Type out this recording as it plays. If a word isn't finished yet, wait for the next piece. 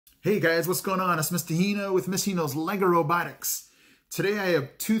Hey guys, what's going on? It's Mr. Hino with Mr. Hino's LEGORobotics. Today I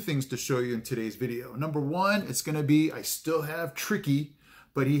have two things to show you in today's video. Number one, it's going to be, I still have Tricky,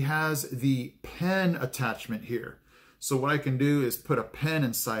 but he has the pen attachment here. So what I can do is put a pen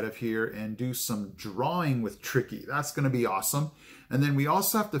inside of here and do some drawing with Tricky. That's going to be awesome. And then we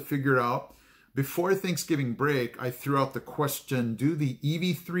also have to figure out, before Thanksgiving break, I threw out the question, do the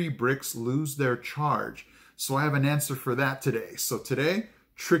EV3 bricks lose their charge? So I have an answer for that today. So today,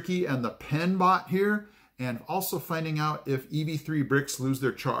 Tricky and the pen bot here, and also finding out if EV3 bricks lose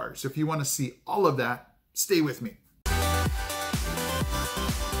their charge. So if you want to see all of that, stay with me.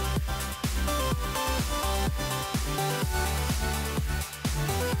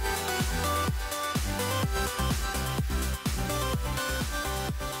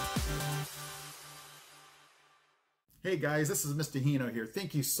 Hey guys, this is Mr. Hino here.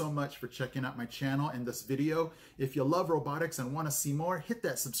 Thank you so much for checking out my channel and this video. If you love robotics and want to see more, hit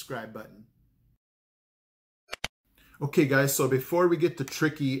that subscribe button. Okay guys, so before we get to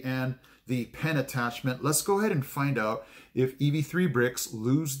Tricky and the pen attachment, let's go ahead and find out if EV3 bricks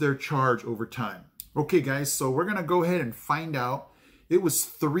lose their charge over time. Okay guys, so we're gonna go ahead and find out. It was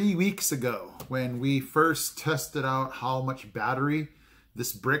 3 weeks ago when we first tested out how much battery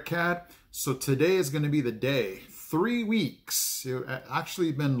this brick had. So today is gonna be the day. 3 weeks. It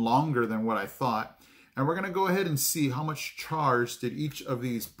actually been longer than what I thought. And we're gonna go ahead and see how much charge did each of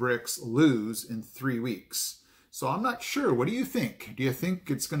these bricks lose in 3 weeks. So I'm not sure. What do you think? Do you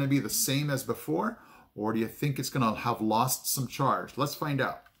think it's gonna be the same as before? Or do you think it's gonna have lost some charge? Let's find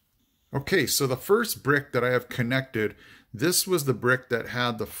out. Okay, so the first brick that I have connected, this was the brick that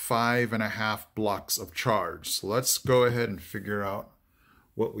had the 5.5 blocks of charge. So let's go ahead and figure out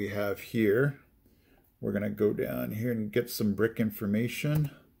what we have here. We're going to go down here and get some brick information.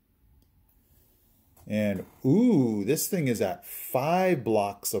 And ooh, this thing is at 5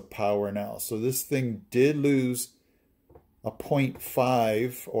 blocks of power now. So this thing did lose a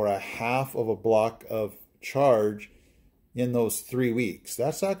 0.5 or a half of a block of charge in those 3 weeks.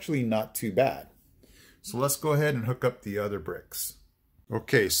 That's actually not too bad. So let's go ahead and hook up the other bricks.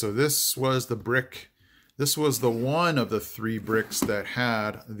 Okay, so this was the brick. This was the one of the 3 bricks that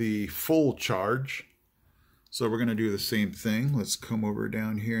had the full charge. So we're going to do the same thing. Let's come over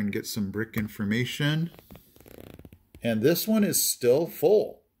down here and get some brick information. And this one is still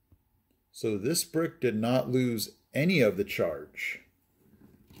full. So this brick did not lose any of the charge.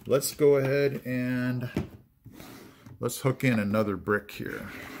 Let's go ahead and let's hook in another brick here.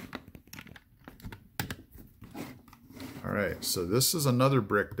 All right, so this is another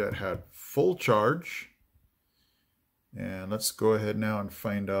brick that had full charge. And let's go ahead now and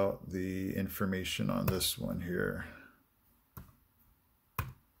find out the information on this one here.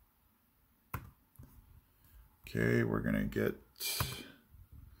 Okay, we're going to get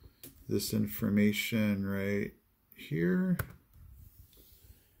this information right here.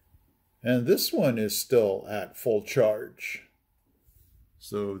 And this one is still at full charge.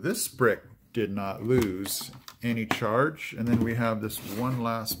 So this brick did not lose any charge. And then we have this one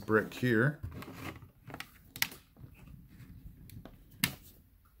last brick here.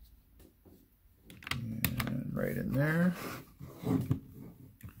 Right in there.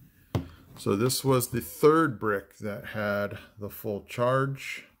 So this was the third brick that had the full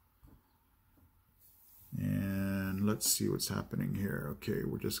charge. And let's see what's happening here. Okay,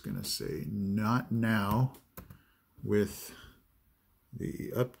 we're just going to say not now with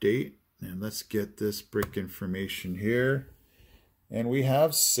the update. And let's get this brick information here. And we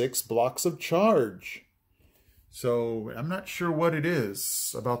have 6 blocks of charge. So I'm not sure what it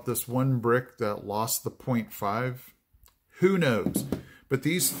is about this one brick that lost the 0.5. Who knows? But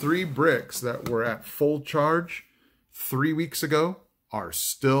these 3 bricks that were at full charge 3 weeks ago are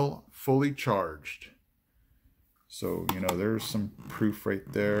still fully charged. So, you know, there's some proof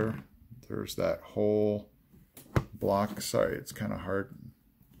right there. There's that whole block. Sorry, it's kind of hard.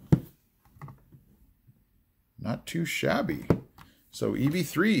 Not too shabby. So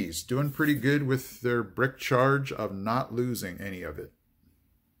EV3's doing pretty good with their brick charge of not losing any of it.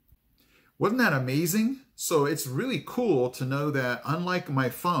 Wasn't that amazing? So it's really cool to know that unlike my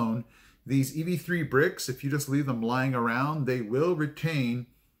phone, these EV3 bricks, if you just leave them lying around, they will retain,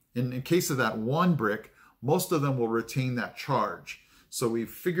 in case of that one brick, most of them will retain that charge. So we've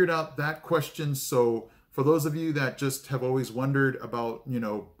figured out that question. So for those of you that just have always wondered about, you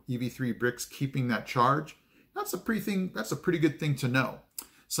know, EV3 bricks keeping that charge, that's a pretty good thing to know.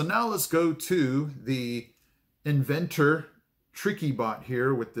 So now let's go to the Inventor Tricky bot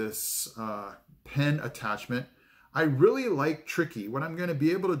here with this pen attachment. I really like Tricky. What I'm going to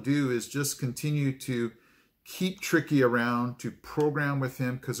be able to do is just continue to keep Tricky around to program with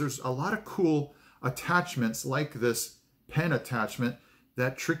him, because there's a lot of cool attachments like this pen attachment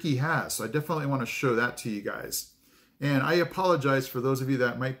that Tricky has. So I definitely want to show that to you guys. And I apologize for those of you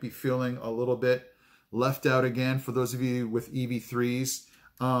that might be feeling a little bit left out again. For those of you with EV3s,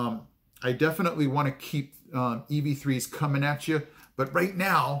 I definitely want to keep EV3s coming at you. But right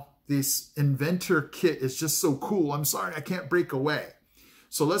now, this Inventor kit is just so cool. I'm sorry, I can't break away.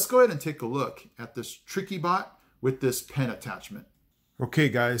 So let's go ahead and take a look at this Tricky bot with this pen attachment. Okay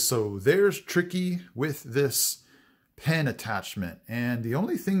guys, so there's Tricky with this pen attachment. And the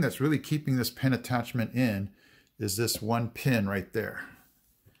only thing that's really keeping this pen attachment in is this one pin right there.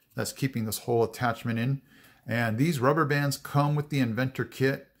 That's keeping this whole attachment in. And these rubber bands come with the Inventor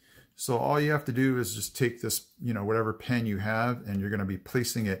kit. So all you have to do is just take this, whatever pen you have, and you're going to be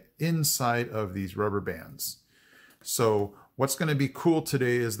placing it inside of these rubber bands. So what's going to be cool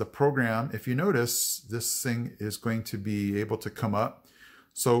today is the program. If you notice, this thing is going to be able to come up.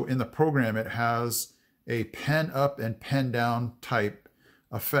 So in the program, it has a pen up and pen down type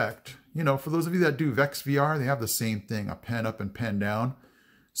effect. For those of you that do Vex VR, they have the same thing, a pen up and pen down.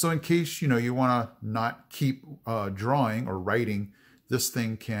 So in case, you want to not keep drawing or writing, this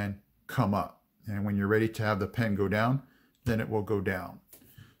thing can come up. And when you're ready to have the pen go down, then it will go down.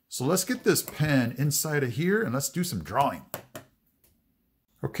 So let's get this pen inside of here and let's do some drawing.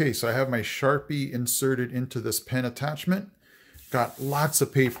 Okay, so I have my Sharpie inserted into this pen attachment. Got lots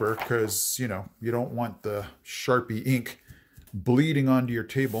of paper because, you don't want the Sharpie ink bleeding onto your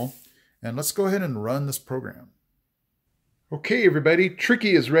table. And let's go ahead and run this program. Okay, everybody,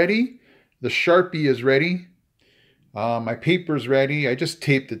 Tricky is ready. The Sharpie is ready. My paper's ready. I just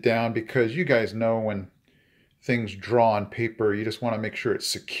taped it down because you guys know when things draw on paper, you just want to make sure it's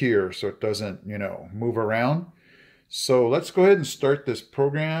secure so it doesn't, move around. So let's go ahead and start this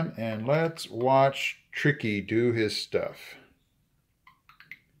program and let's watch Tricky do his stuff.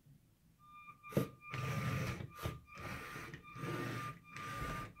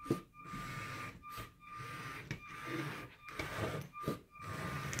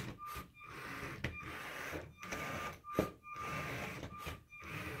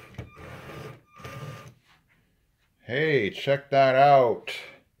 Hey, check that out.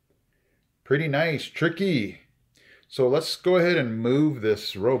 Pretty nice, Tricky. So let's go ahead and move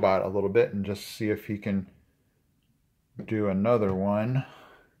this robot a little bit and just see if he can do another one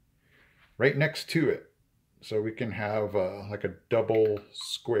right next to it. So we can have like a double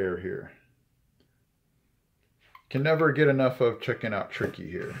square here. Can never get enough of checking out Tricky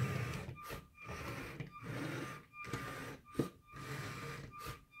here.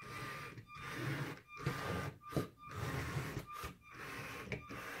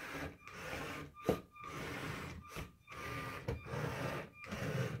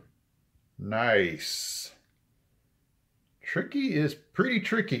 Nice. Tricky is pretty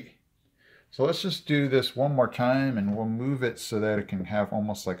tricky. So let's just do this one more time and we'll move it so that it can have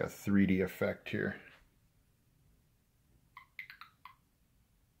almost like a 3D effect here.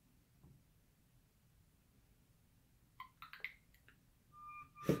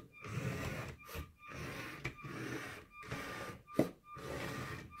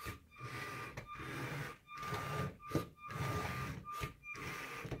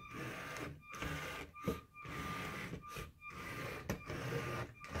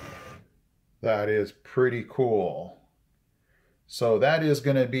 That is pretty cool. So that is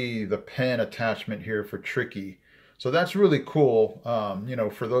going to be the pen attachment here for Tricky. So that's really cool.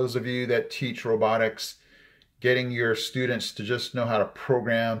 For those of you that teach robotics, getting your students to just know how to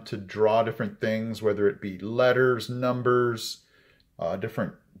program, to draw different things, whether it be letters, numbers,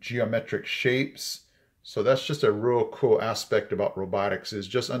 different geometric shapes. So that's just a real cool aspect about robotics, is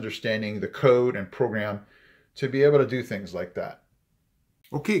just understanding the code and program to be able to do things like that.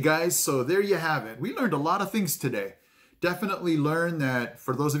 Okay guys, so there you have it. We learned a lot of things today. Definitely learned that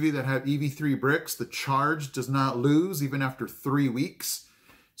for those of you that have EV3 Bricks, the charge does not lose even after 3 weeks.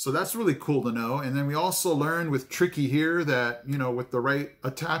 So that's really cool to know. And then we also learned with Tricky here that, with the right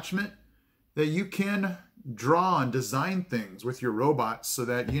attachment, that you can draw and design things with your robots so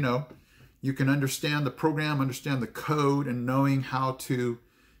that, you can understand the program, understand the code, and knowing how to,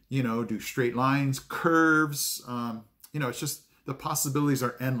 do straight lines, curves. It's just, the possibilities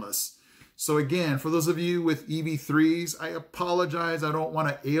are endless. So again, for those of you with EV3s, I apologize. I don't want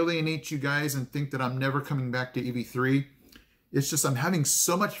to alienate you guys and think that I'm never coming back to EV3. It's just I'm having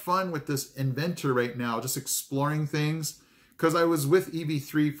so much fun with this Inventor right now, just exploring things, because I was with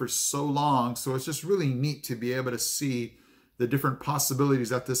EV3 for so long. So it's just really neat to be able to see the different possibilities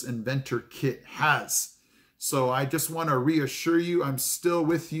that this Inventor kit has. So I just want to reassure you, I'm still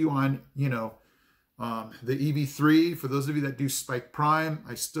with you on, the EV3, for those of you that do Spike Prime,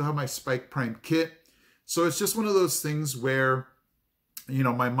 I still have my Spike Prime kit. So it's just one of those things where, you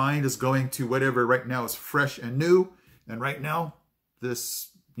know, my mind is going to whatever right now is fresh and new. And right now,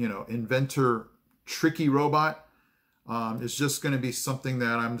 this, you know, Inventor tricky robot is just going to be something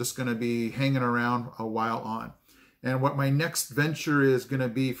that I'm just going to be hanging around a while on. And what my next venture is going to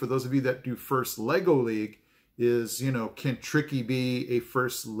be, for those of you that do first Lego League, is, you know, can Tricky be a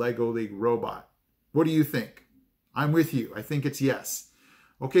first Lego League robot? What do you think? I'm with you. I think it's yes.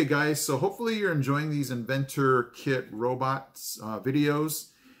 Okay, guys, so hopefully you're enjoying these Inventor Kit robots videos.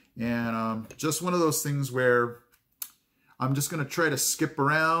 And just one of those things where I'm just going to try to skip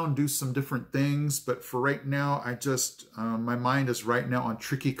around, do some different things. But for right now, I just, my mind is right now on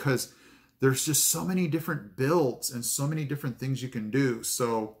Tricky because there's just so many different builds and so many different things you can do.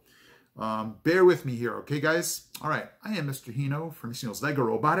 So bear with me here, okay, guys? All right, I am Mr. Hino from Mr. Hino's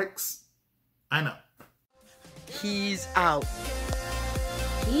LEGORobotics. I'm out. He's out.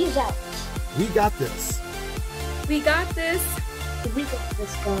 He's out. We got this. We got this. We got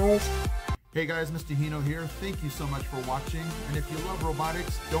this, guys. Hey guys, Mr. Hino here. Thank you so much for watching. And if you love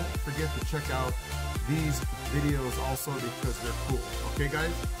robotics, don't forget to check out these videos also because they're cool. Okay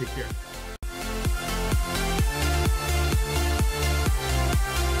guys, take care.